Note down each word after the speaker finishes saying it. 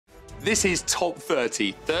This is Top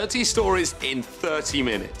 30. 30 stories in 30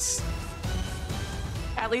 minutes.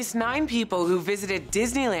 At least 9 people who visited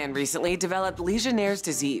Disneyland recently developed Legionnaire's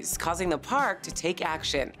disease, causing the park to take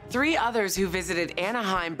action. 3 others who visited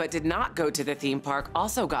Anaheim but did not go to the theme park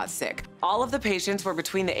also got sick. All of the patients were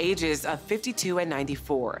between the ages of 52 and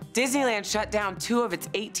 94. Disneyland shut down 2 of its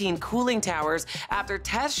 18 cooling towers after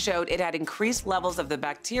tests showed it had increased levels of the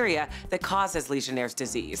bacteria that causes Legionnaire's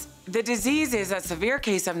disease. The disease is a severe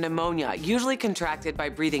case of pneumonia, usually contracted by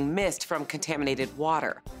breathing mist from contaminated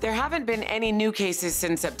water. There haven't been any new cases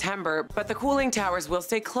since September, but the cooling towers will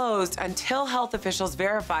stay closed until health officials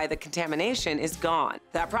verify the contamination is gone.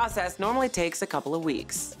 That process normally takes a couple of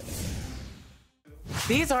weeks.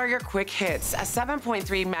 These are your quick hits. A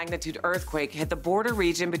 7.3 magnitude earthquake hit the border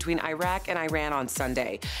region between Iraq and Iran on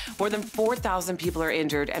Sunday. More than 4,000 people are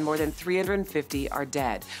injured and more than 350 are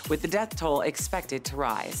dead, with the death toll expected to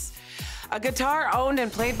rise. A guitar owned and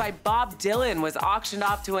played by Bob Dylan was auctioned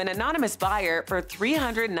off to an anonymous buyer for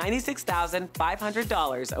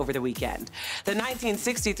 $396,500 over the weekend. The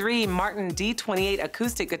 1963 Martin D28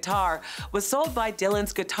 acoustic guitar was sold by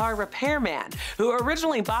Dylan's guitar repairman, who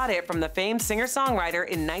originally bought it from the famed singer-songwriter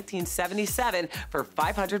in 1977 for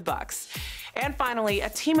 $500. And finally, a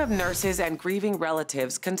team of nurses and grieving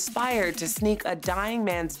relatives conspired to sneak a dying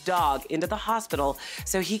man's dog into the hospital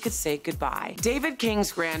so he could say goodbye. David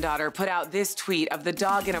King's granddaughter put out this tweet of the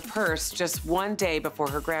dog in a purse just one day before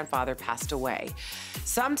her grandfather passed away.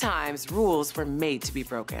 Sometimes rules were made to be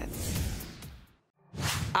broken.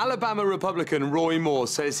 Alabama Republican Roy Moore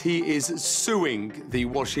says he is suing the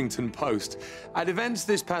Washington Post. At events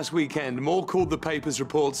this past weekend, Moore called the paper's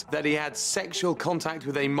reports that he had sexual contact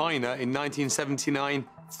with a minor in 1979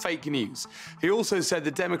 fake news. He also said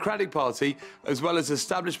the Democratic Party, as well as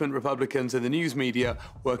establishment Republicans and the news media,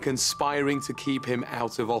 were conspiring to keep him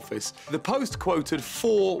out of office. The Post quoted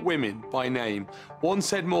 4 women by name. One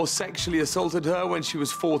said Moore sexually assaulted her when she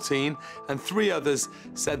was 14, and 3 others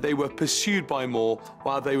said they were pursued by Moore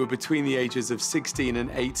while they were between the ages of 16 and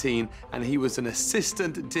 18, and he was an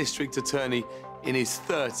assistant district attorney in his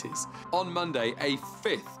 30s. On Monday, a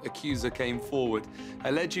 5th accuser came forward,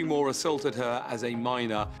 alleging Moore assaulted her as a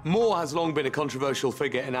minor. Moore has long been a controversial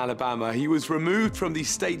figure in Alabama. He was removed from the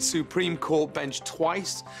state Supreme Court bench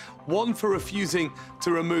twice, one for refusing to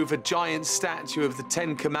remove a giant statue of the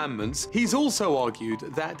 10 Commandments. He's also argued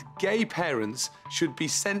that gay parents should be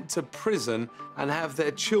sent to prison and have their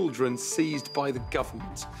children seized by the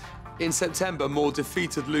government. In September, Moore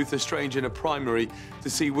defeated Luther Strange in a primary to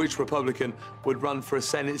see which Republican would run for a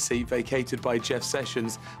Senate seat vacated by Jeff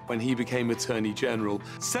Sessions when he became Attorney General.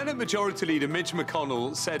 Senate Majority Leader Mitch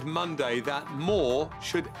McConnell said Monday that Moore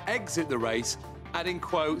should exit the race, adding,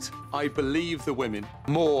 quote, "I believe the women."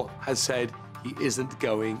 Moore has said he isn't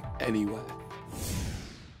going anywhere.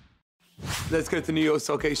 Let's go to the New York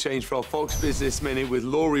Stock Exchange for our Fox Business Minute with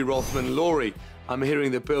Laurie Rothman. Laurie, I'm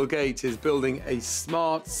hearing that Bill Gates is building a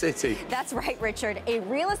smart city. That's right, Richard. A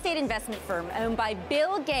real estate investment firm owned by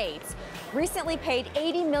Bill Gates recently paid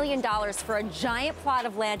 $80 million for a giant plot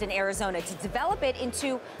of land in Arizona to develop it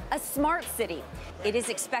into a smart city. It is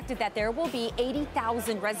expected that there will be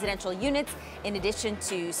 80,000 residential units in addition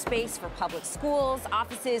to space for public schools,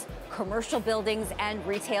 offices, commercial buildings, and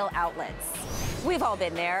retail outlets. We've all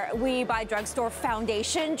been there. We buy drugstore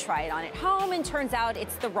foundation, try it on at home, and turns out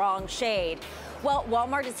it's the wrong shade. Well,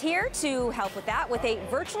 Walmart is here to help with that with a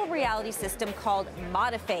virtual reality system called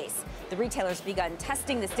Modiface. The retailer's begun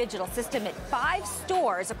testing this digital system at 5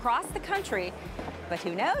 stores across the country. But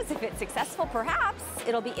who knows, if it's successful, perhaps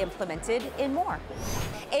it'll be implemented in more.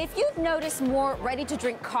 If you've noticed more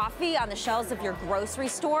ready-to-drink coffee on the shelves of your grocery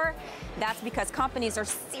store, that's because companies are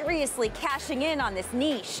seriously cashing in on this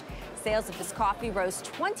niche. Sales of this coffee rose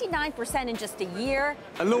 29% in just a year.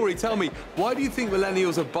 And Laurie, tell me, why do you think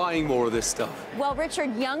millennials are buying more of this stuff? Well,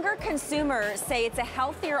 Richard, younger consumers say it's a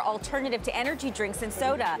healthier alternative to energy drinks and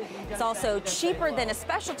soda. It's also cheaper than a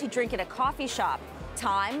specialty drink at a coffee shop.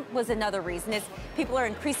 Time was another reason, as people are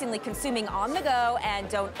increasingly consuming on the go and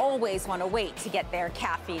don't always want to wait to get their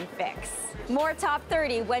caffeine fix. More Top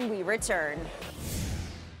 30 when we return.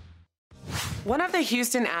 One of the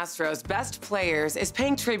Houston Astros' best players is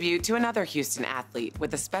paying tribute to another Houston athlete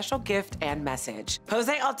with a special gift and message.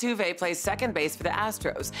 Jose Altuve plays second base for the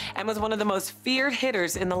Astros and was one of the most feared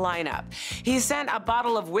hitters in the lineup. He sent a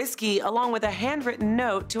bottle of whiskey along with a handwritten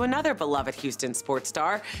note to another beloved Houston sports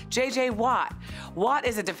star, J.J. Watt. Watt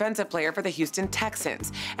is a defensive player for the Houston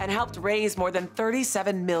Texans and helped raise more than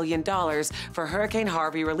 $37 million for Hurricane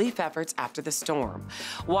Harvey relief efforts after the storm.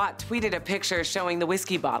 Watt tweeted a picture showing the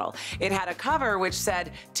whiskey bottle. It had a cover which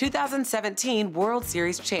said, 2017 World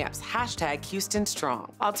Series champs,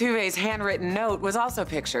 #HoustonStrong. Altuve's handwritten note was also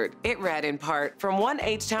pictured. It read in part, from one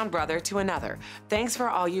H-Town brother to another, thanks for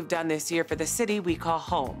all you've done this year for the city we call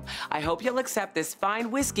home. I hope you'll accept this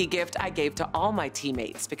fine whiskey gift I gave to all my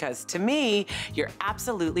teammates, because to me, you're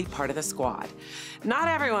absolutely part of the squad. Not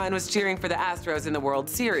everyone was cheering for the Astros in the World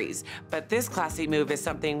Series, but this classy move is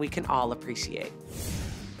something we can all appreciate.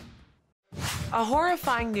 A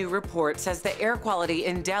horrifying new report says the air quality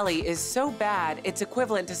in Delhi is so bad it's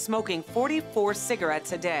equivalent to smoking 44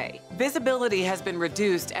 cigarettes a day. Visibility has been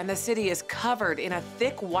reduced and the city is covered in a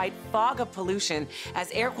thick white fog of pollution as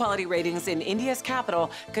air quality ratings in India's capital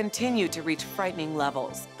continue to reach frightening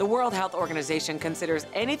levels. The World Health Organization considers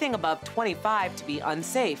anything above 25 to be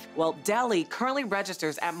unsafe, while Delhi currently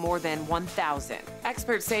registers at more than 1,000.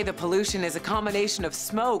 Experts say the pollution is a combination of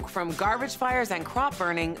smoke from garbage fires and crop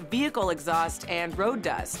burning, vehicle exhaust, and road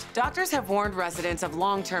dust. Doctors have warned residents of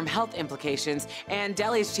long-term health implications, and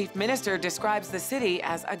Delhi's chief minister describes the city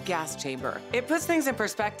as a gas chamber. It puts things in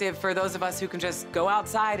perspective for those of us who can just go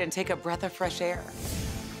outside and take a breath of fresh air.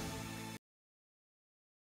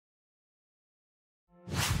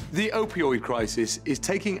 The opioid crisis is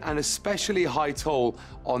taking an especially high toll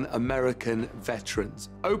on American veterans.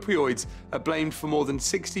 Opioids are blamed for more than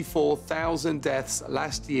 64,000 deaths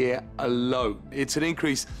last year alone. It's an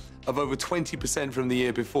increase of over 20% from the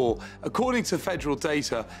year before. According to federal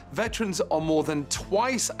data, veterans are more than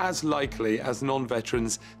twice as likely as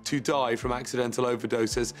non-veterans to die from accidental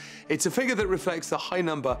overdoses. It's a figure that reflects the high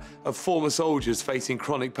number of former soldiers facing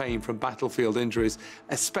chronic pain from battlefield injuries,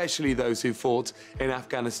 especially those who fought in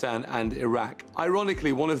Afghanistan and Iraq.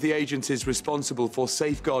 Ironically, one of the agencies responsible for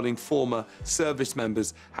safeguarding former service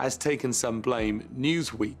members has taken some blame.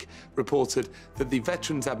 Newsweek reported that the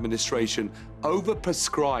Veterans Administration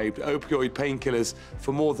overprescribed opioid painkillers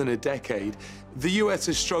for more than a decade. The US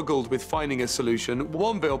has struggled with finding a solution.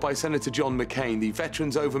 One bill by Senator John McCain, the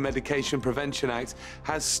Veterans Over-Medication Prevention Act,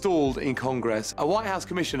 has stalled in Congress. A White House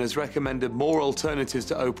commission has recommended more alternatives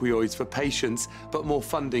to opioids for patients, but more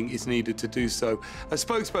funding is needed to do so. A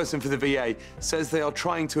spokesperson for the VA says they are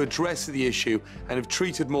trying to address the issue and have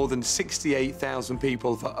treated more than 68,000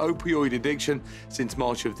 people for opioid addiction since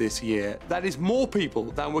March of this year. That is more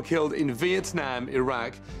people than were killed in Vietnam,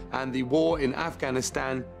 Iraq, and the war in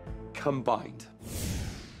Afghanistan combined.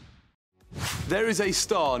 There is a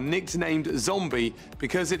star nicknamed Zombie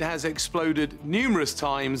because it has exploded numerous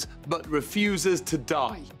times but refuses to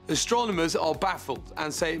die. Astronomers are baffled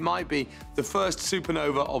and say it might be the first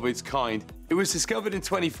supernova of its kind. It was discovered in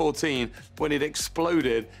 2014 when it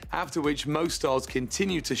exploded, after which most stars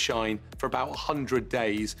continue to shine for about 100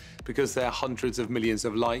 days because they're hundreds of millions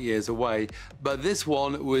of light years away. But this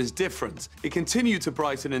one was different. It continued to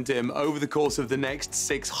brighten and dim over the course of the next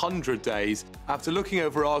 600 days. After looking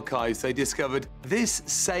over archives, they discovered this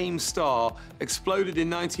same star exploded in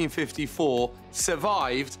 1954,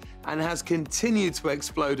 survived, and has continued to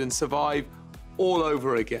explode and survive all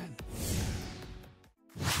over again.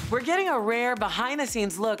 We're getting a rare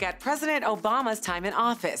behind-the-scenes look at President Obama's time in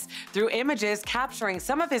office through images capturing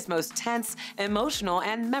some of his most tense, emotional,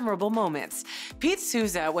 and memorable moments. Pete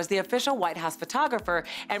Souza was the official White House photographer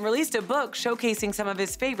and released a book showcasing some of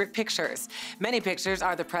his favorite pictures. Many pictures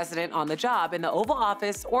are the president on the job in the Oval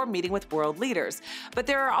Office or meeting with world leaders, but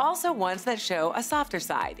there are also ones that show a softer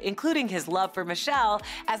side, including his love for Michelle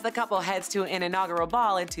as the couple heads to an inaugural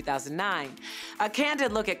ball in 2009. A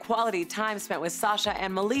candid look at quality time spent with Sasha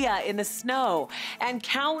and Malia in the snow, and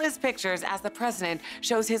countless pictures as the president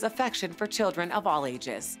shows his affection for children of all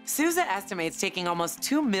ages. Souza estimates taking almost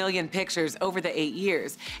 2 million pictures over the 8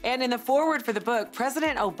 years, and in the foreword for the book,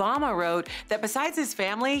 President Obama wrote that besides his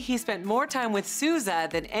family, he spent more time with Souza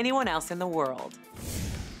than anyone else in the world.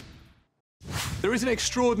 There is an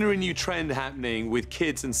extraordinary new trend happening with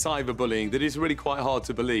kids and cyberbullying that is really quite hard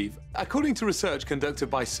to believe. According to research conducted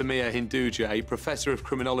by Samir Hinduja, a professor of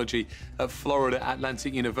criminology at Florida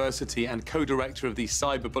Atlantic University and co-director of the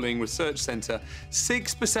Cyberbullying Research Center,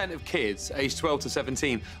 6% of kids aged 12 to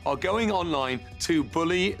 17 are going online to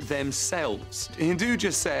bully themselves.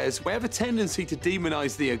 Hinduja says we have a tendency to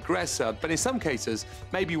demonize the aggressor, but in some cases,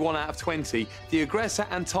 maybe 1 out of 20, the aggressor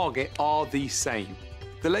and target are the same.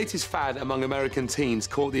 The latest fad among American teens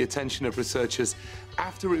caught the attention of researchers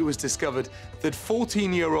after it was discovered that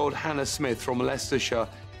 14-year-old Hannah Smith from Leicestershire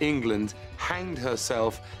England, hanged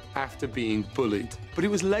herself after being bullied. But it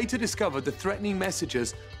was later discovered the threatening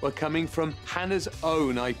messages were coming from Hannah's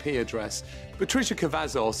own IP address. Patricia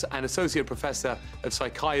Cavazos, an associate professor of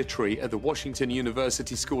psychiatry at the Washington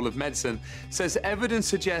University School of Medicine, says evidence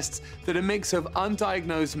suggests that a mix of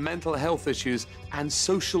undiagnosed mental health issues and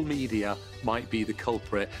social media might be the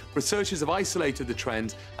culprit. Researchers have isolated the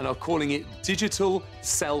trend and are calling it digital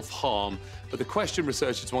self-harm. But the question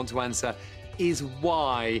researchers want to answer is,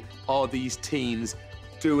 why are these teens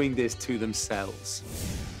doing this to themselves?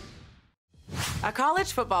 A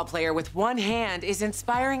college football player with one hand is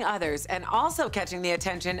inspiring others and also catching the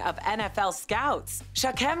attention of NFL scouts.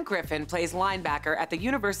 Shaquem Griffin plays linebacker at the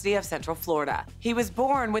University of Central Florida. He was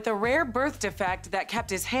born with a rare birth defect that kept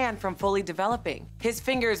his hand from fully developing. His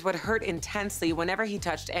fingers would hurt intensely whenever he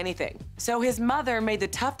touched anything. So his mother made the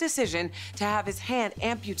tough decision to have his hand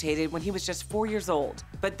amputated when he was just 4 years old.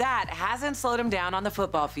 But that hasn't slowed him down on the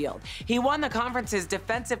football field. He won the conference's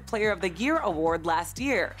Defensive Player of the Year award last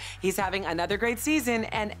year. He's having another great season,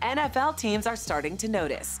 and NFL teams are starting to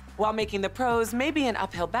notice. While making the pros may be an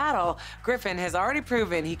uphill battle, Griffin has already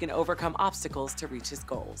proven he can overcome obstacles to reach his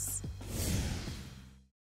goals.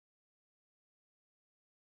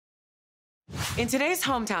 In today's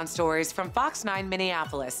Hometown Stories from Fox 9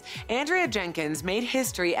 Minneapolis, Andrea Jenkins made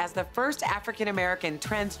history as the first African-American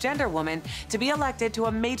transgender woman to be elected to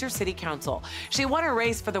a major city council. She won a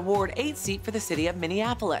race for the Ward 8 seat for the city of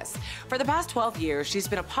Minneapolis. For the past 12 years, she's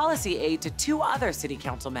been a policy aide to 2 other city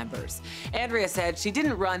council members. Andrea said she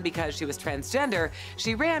didn't run because she was transgender.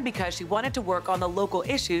 She ran because she wanted to work on the local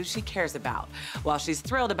issues she cares about. While she's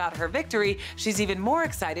thrilled about her victory, she's even more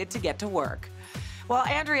excited to get to work. Well,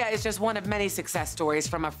 Andrea is just one of many success stories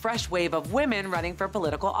from a fresh wave of women running for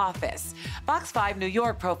political office. Fox 5 New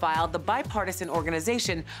York profiled the bipartisan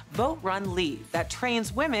organization Vote Run Lead that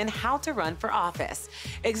trains women how to run for office.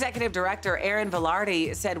 Executive Director Erin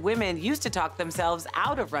Velarde said women used to talk themselves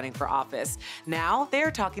out of running for office. Now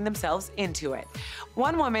they're talking themselves into it.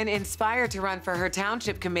 One woman inspired to run for her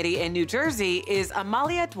township committee in New Jersey is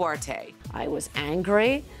Amalia Duarte. I was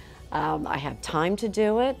angry. I had time to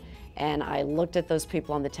do it. And I looked at those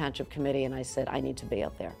people on the township committee and I said, I need to be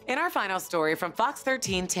up there. In our final story from Fox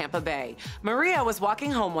 13 Tampa Bay, Maria was walking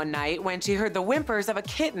home one night when she heard the whimpers of a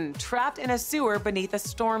kitten trapped in a sewer beneath a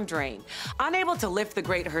storm drain. Unable to lift the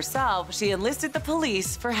grate herself, she enlisted the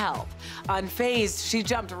police for help. Unfazed, she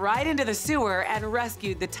jumped right into the sewer and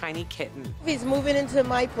rescued the tiny kitten. He's moving into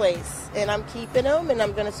my place and I'm keeping him and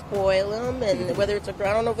I'm gonna spoil him, and whether it's I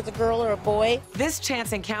don't know if it's a girl or a boy. This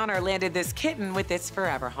chance encounter landed this kitten with its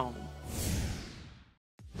forever home.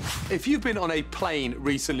 If you've been on a plane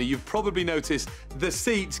recently, you've probably noticed the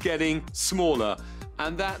seats getting smaller.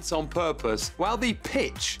 And that's on purpose. While the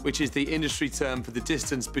pitch, which is the industry term for the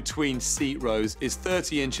distance between seat rows, is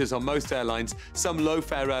 30 inches on most airlines, some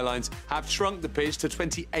low-fare airlines have shrunk the pitch to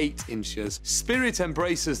 28 inches. Spirit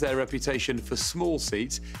embraces their reputation for small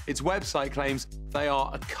seats. Its website claims they are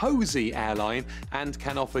a cozy airline and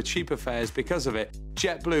can offer cheaper fares because of it.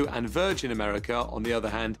 JetBlue and Virgin America, on the other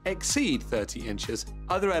hand, exceed 30 inches.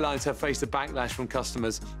 Other airlines have faced a backlash from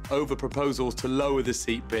customers over proposals to lower the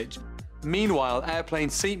seat pitch. Meanwhile,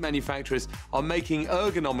 airplane seat manufacturers are making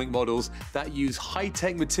ergonomic models that use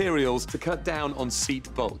high-tech materials to cut down on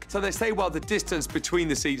seat bulk. So they say while the distance between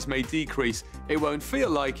the seats may decrease, it won't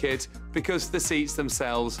feel like it because the seats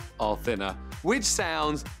themselves are thinner, which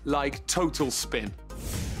sounds like total spin.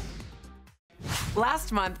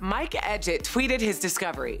 Last month, Mike Edgett tweeted his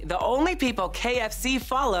discovery. The only people KFC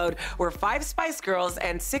followed were 5 Spice Girls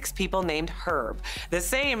and 6 people named Herb, the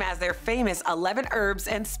same as their famous 11 herbs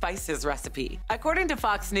and spices recipe. According to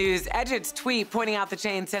Fox News, Edgett's tweet pointing out the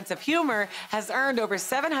chain's sense of humor has earned over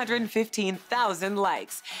 715,000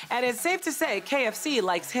 likes. And it's safe to say KFC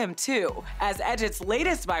likes him too, as Edgett's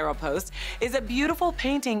latest viral post is a beautiful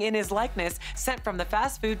painting in his likeness sent from the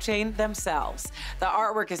fast food chain themselves. The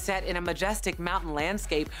artwork is set in a majestic mountain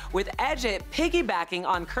landscape with Edgett piggybacking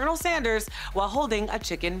on Colonel Sanders while holding a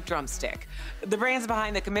chicken drumstick. The brains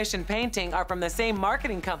behind the commissioned painting are from the same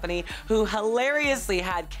marketing company who hilariously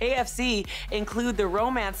had KFC include the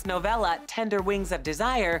romance novella Tender Wings of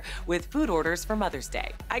Desire with food orders for Mother's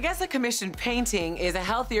Day. I guess a commissioned painting is a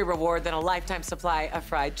healthier reward than a lifetime supply of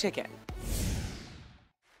fried chicken.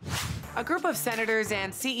 A group of senators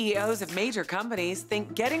and CEOs of major companies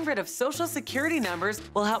think getting rid of Social Security numbers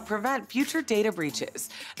will help prevent future data breaches.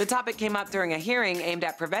 The topic came up during a hearing aimed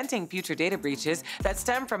at preventing future data breaches that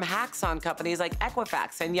stem from hacks on companies like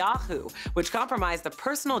Equifax and Yahoo, which compromised the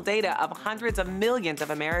personal data of hundreds of millions of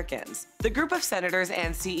Americans. The group of senators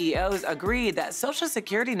and CEOs agreed that Social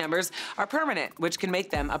Security numbers are permanent, which can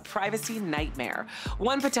make them a privacy nightmare.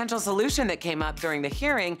 One potential solution that came up during the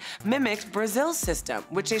hearing mimicked Brazil's system,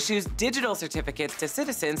 which issues digital certificates to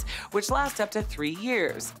citizens, which last up to 3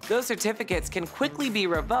 years. Those certificates can quickly be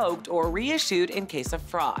revoked or reissued in case of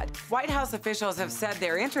fraud. White House officials have said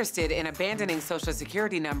they're interested in abandoning Social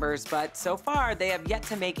Security numbers, but so far they have yet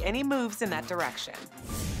to make any moves in that direction.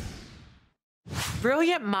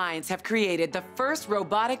 Brilliant minds have created the first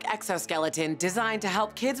robotic exoskeleton designed to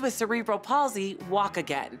help kids with cerebral palsy walk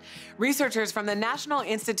again. Researchers from the National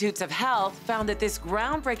Institutes of Health found that this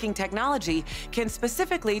groundbreaking technology can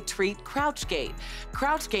specifically treat crouch gait.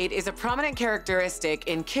 Crouch gait is a prominent characteristic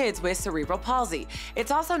in kids with cerebral palsy.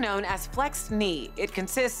 It's also known as flexed knee. It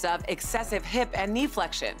consists of excessive hip and knee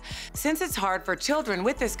flexion. Since it's hard for children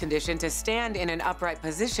with this condition to stand in an upright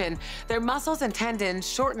position, their muscles and tendons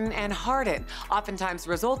shorten and harden, oftentimes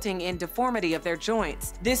resulting in deformity of their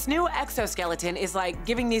joints. This new exoskeleton is like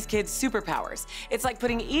giving these kids superpowers. It's like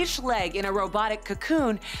putting each leg in a robotic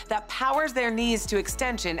cocoon that powers their knees to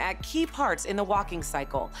extension at key parts in the walking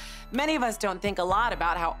cycle. Many of us don't think a lot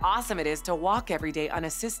about how awesome it is to walk every day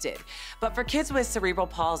unassisted. But for kids with cerebral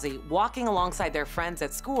palsy, walking alongside their friends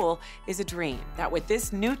at school is a dream that with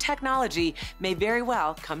this new technology may very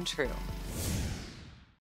well come true.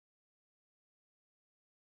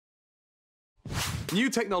 New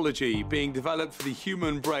technology being developed for the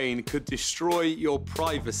human brain could destroy your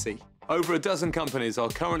privacy. Over a dozen companies are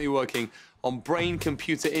currently working on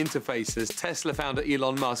brain-computer interfaces. Tesla founder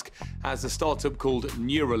Elon Musk has a startup called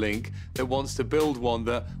Neuralink that wants to build one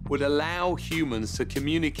that would allow humans to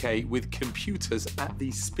communicate with computers at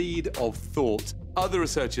the speed of thought. Other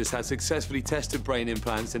researchers have successfully tested brain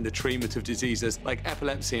implants in the treatment of diseases like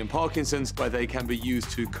epilepsy and Parkinson's, where they can be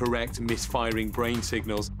used to correct misfiring brain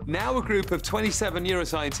signals. Now a group of 27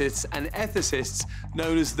 neuroscientists and ethicists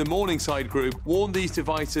known as the Morningside Group warn these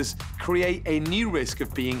devices create a new risk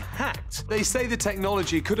of being hacked. They say the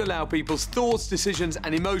technology could allow people's thoughts, decisions,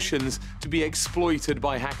 and emotions to be exploited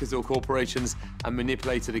by hackers or corporations and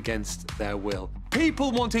manipulated against their will.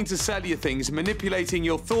 People wanting to sell you things, manipulating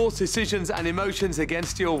your thoughts, decisions, and emotions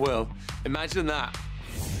against your will. Imagine that.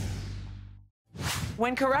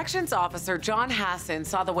 When corrections officer John Hassan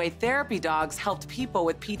saw the way therapy dogs helped people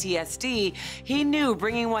with PTSD, he knew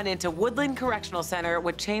bringing one into Woodland Correctional Center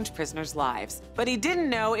would change prisoners' lives. But he didn't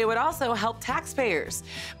know it would also help taxpayers.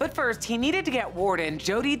 But first, he needed to get Warden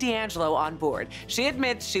Jody D'Angelo on board. She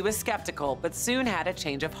admits she was skeptical, but soon had a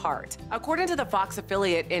change of heart. According to the Fox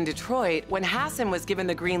affiliate in Detroit, when Hassan was given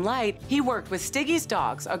the green light, he worked with Stiggy's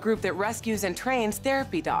Dogs, a group that rescues and trains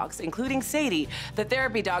therapy dogs, including Sadie, the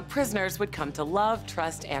therapy dog prisoners would come to love,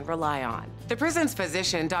 trust, and rely on. The prison's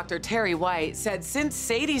physician, Dr. Terry White, said since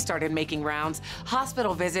Sadie started making rounds,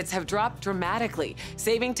 hospital visits have dropped dramatically,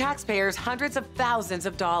 saving taxpayers hundreds of thousands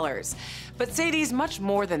of dollars. But Sadie's much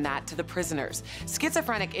more than that to the prisoners.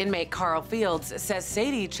 Schizophrenic inmate Carl Fields says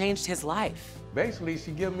Sadie changed his life. Basically,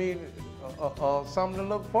 she gave me something to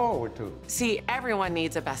look forward to. See, everyone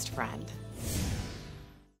needs a best friend.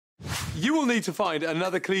 You will need to find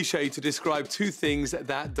another cliche to describe two things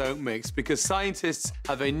that don't mix, because scientists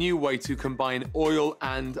have a new way to combine oil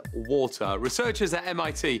and water. Researchers at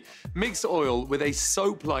MIT mixed oil with a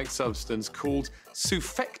soap-like substance called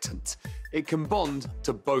surfactant. It can bond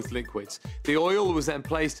to both liquids. The oil was then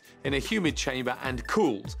placed in a humid chamber and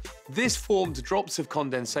cooled. This formed drops of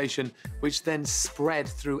condensation, which then spread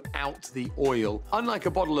throughout the oil. Unlike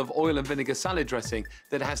a bottle of oil and vinegar salad dressing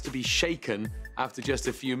that has to be shaken after just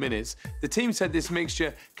a few minutes, the team said this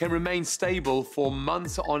mixture can remain stable for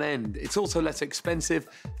months on end. It's also less expensive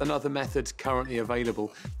than other methods currently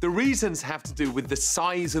available. The reasons have to do with the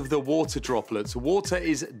size of the water droplets. Water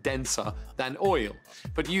is denser than oil,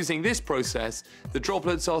 but using this process, the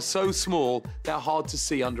droplets are so small they're hard to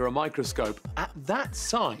see under a microscope. At that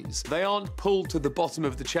size, they aren't pulled to the bottom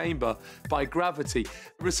of the chamber by gravity.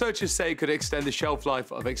 Researchers say it could extend the shelf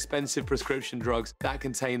life of expensive prescription drugs that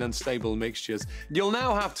contain unstable mixtures. You'll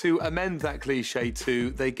now have to amend that cliche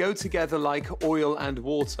to they go together like oil and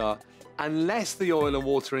water, unless the oil and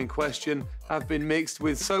water in question have been mixed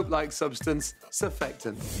with soap-like substance,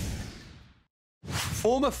 surfactant.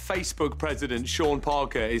 Former Facebook president Sean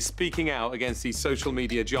Parker is speaking out against the social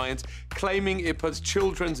media giant, claiming it puts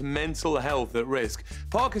children's mental health at risk.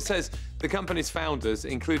 Parker says the company's founders,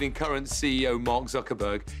 including current CEO Mark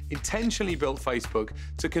Zuckerberg, intentionally built Facebook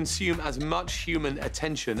to consume as much human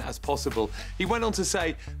attention as possible. He went on to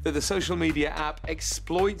say that the social media app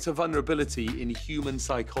exploits a vulnerability in human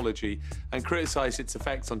psychology and criticized its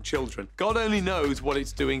effects on children. God only knows what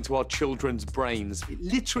it's doing to our children's brains. It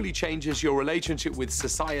literally changes your relationship with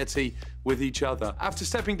society, with each other. After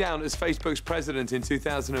stepping down as Facebook's president in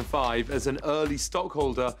 2005 as an early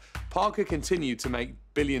stockholder, Parker continued to make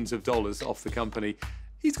billions of dollars off the company.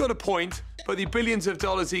 He's got a point, but the billions of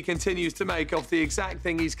dollars he continues to make off the exact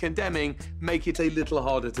thing he's condemning make it a little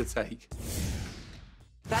harder to take.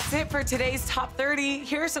 That's it for today's Top 30.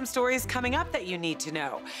 Here are some stories coming up that you need to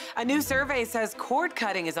know. A new survey says cord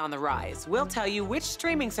cutting is on the rise. We'll tell you which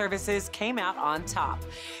streaming services came out on top.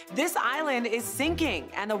 This island is sinking,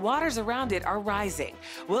 and the waters around it are rising.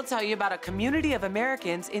 We'll tell you about a community of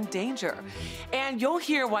Americans in danger. And you'll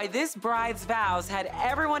hear why this bride's vows had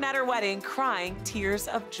everyone at her wedding crying tears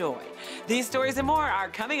of joy. These stories and more are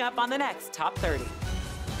coming up on the next Top 30.